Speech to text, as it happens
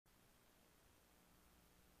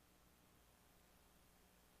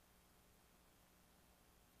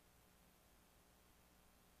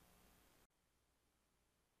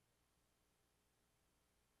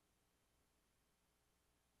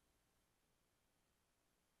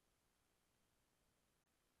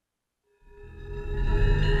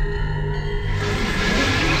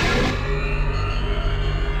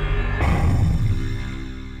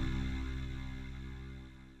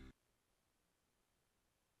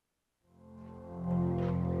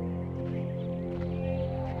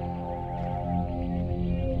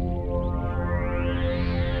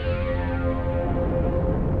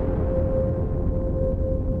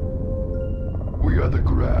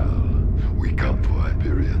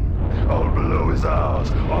is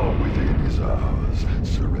ours, all within is ours.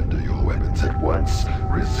 Surrender your weapons at once,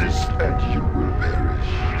 resist and you will perish.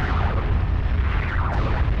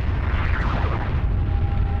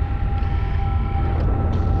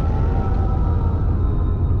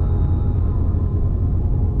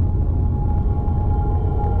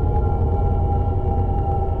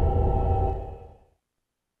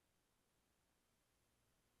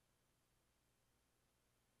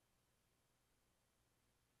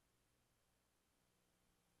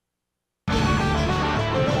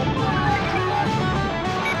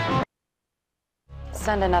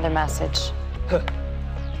 Send another message.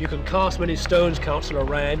 You can cast many stones, Councillor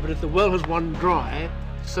Rand, but if the well has run dry,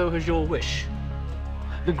 so has your wish.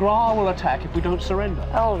 The Graal will attack if we don't surrender.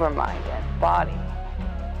 Over my dead body.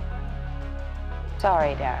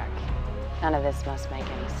 Sorry, Derek. None of this must make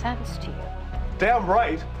any sense to you. Damn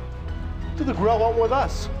right. What did the Graal want with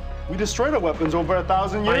us? We destroyed our weapons over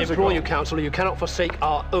 1,000 years ago. I implore you, Councillor, you cannot forsake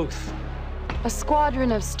our oath. A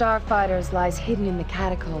squadron of starfighters lies hidden in the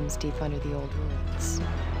catacombs deep under the old ruins.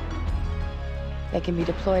 They can be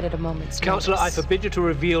deployed at a moment's notice. Councillor, I forbid you to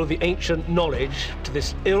reveal the ancient knowledge to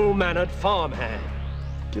this ill-mannered farmhand.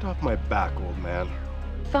 Get off my back, old man.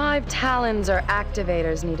 5 talons or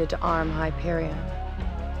activators needed to arm Hyperion.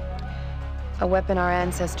 A weapon our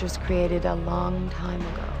ancestors created a long time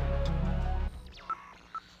ago.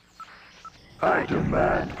 I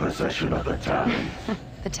demand possession of the Talons.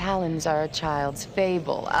 The Talons are a child's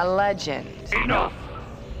fable, a legend. Enough!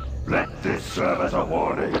 Let this serve as a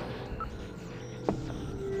warning.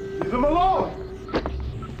 Leave them alone!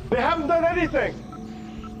 They haven't done anything!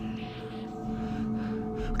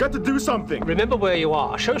 We've got to do something! Remember where you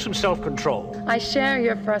are. Show some self-control. I share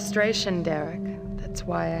your frustration, Derek. That's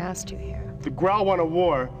why I asked you here. If the Graal want a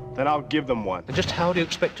war, then I'll give them one. And just how do you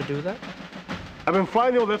expect to do that? I've been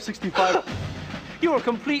flying the old F-65. You're a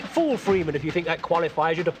complete fool, Freeman, if you think that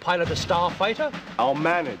qualifies you to pilot a starfighter. I'll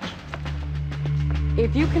manage.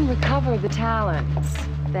 If you can recover the Talons,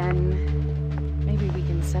 then maybe we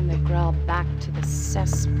can send the Graal back to the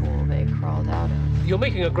cesspool they crawled out of. You're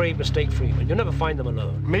making a grave mistake, Freeman. You'll never find them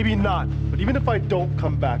alone. Maybe not, but even if I don't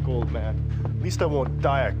come back, old man, at least I won't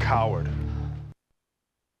die a coward.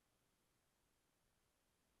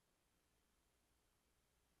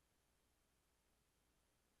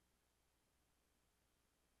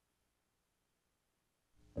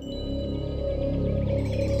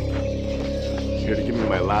 Here to give me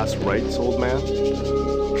my last rites, old man?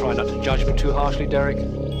 Try not to judge me too harshly, Derek.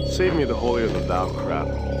 Save me the holier than thou crap.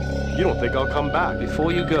 You don't think I'll come back?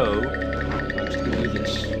 Before you go, I'll just give you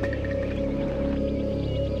this.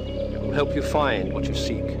 It will help you find what you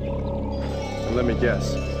seek. And let me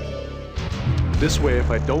guess. This way, if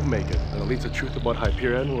I don't make it, then at least the truth about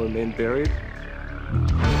Hyperion will remain buried?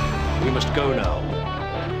 We must go now.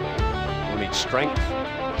 You'll need strength.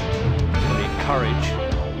 You'll need courage.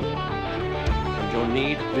 And you'll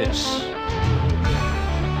need this.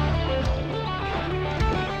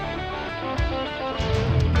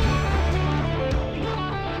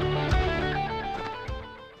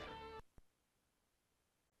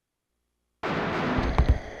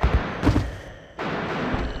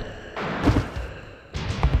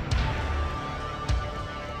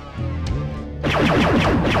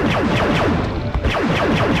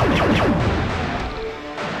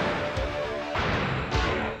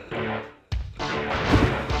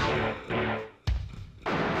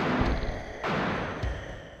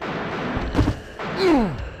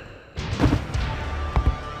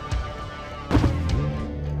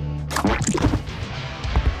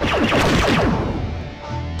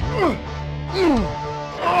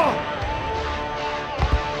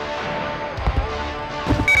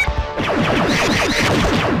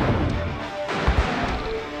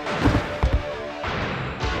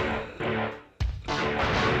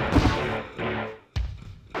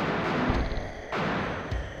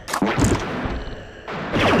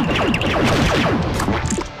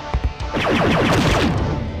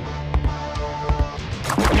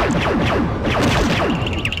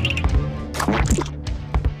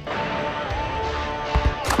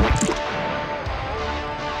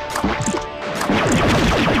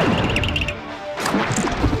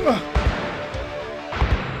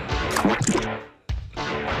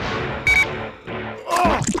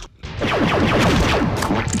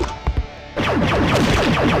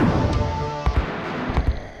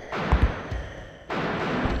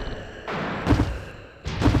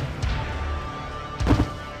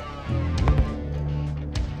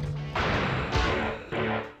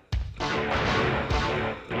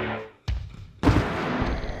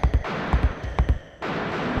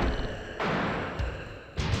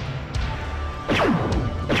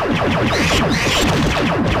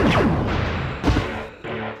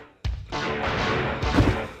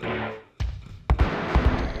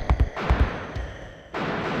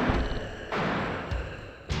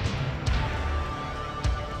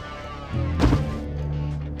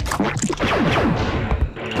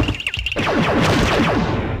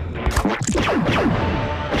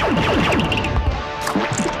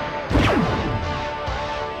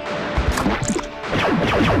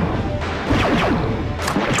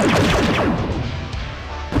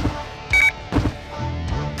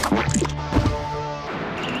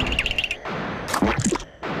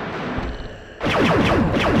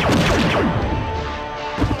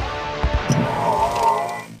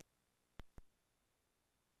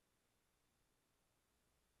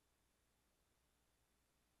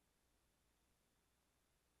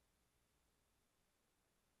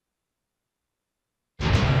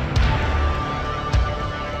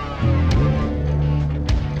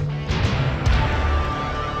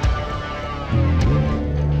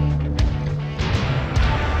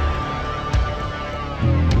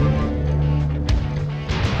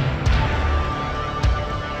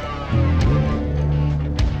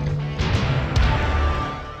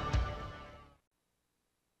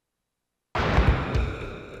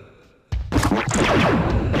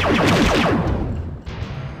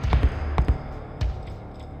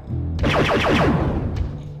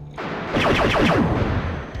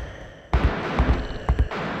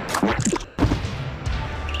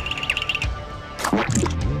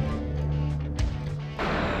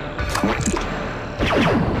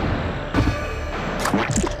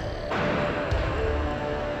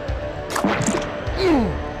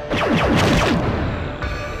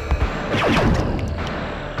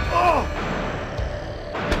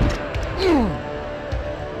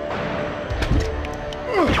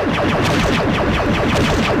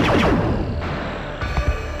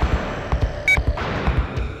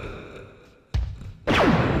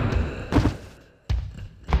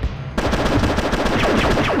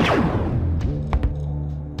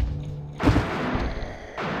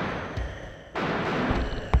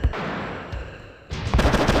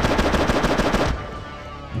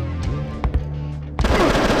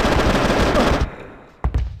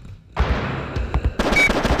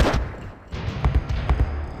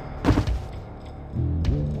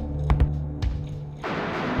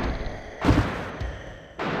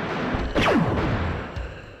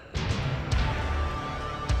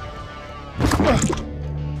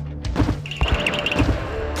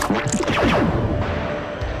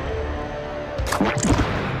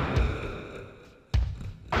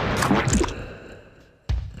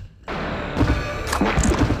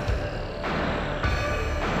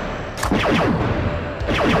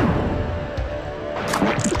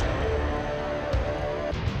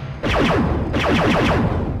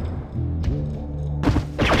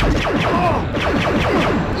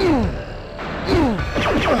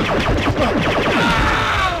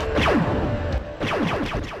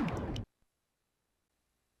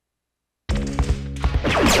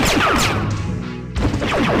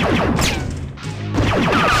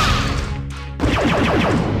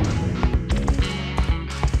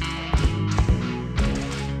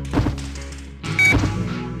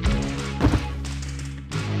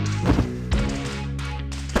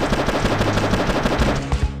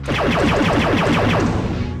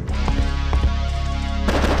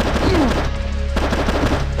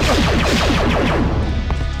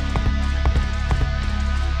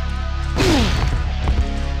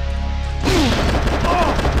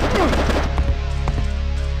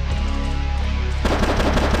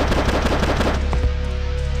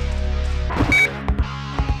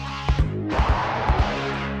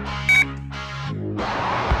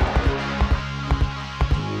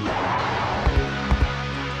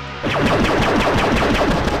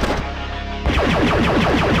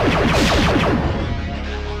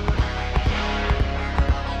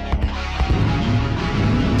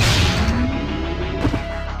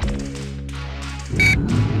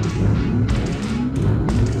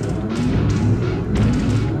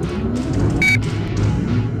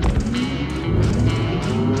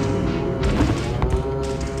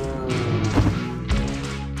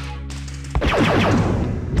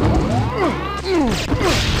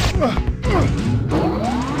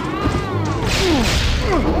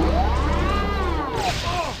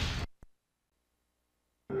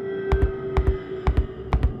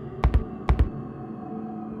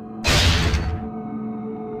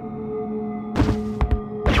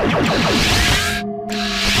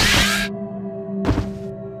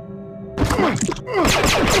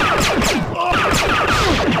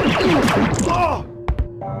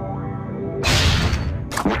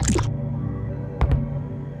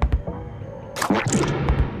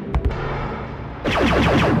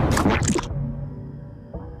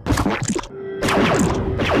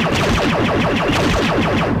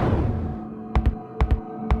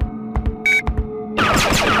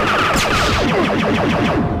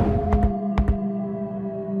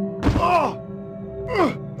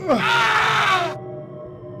 Ah!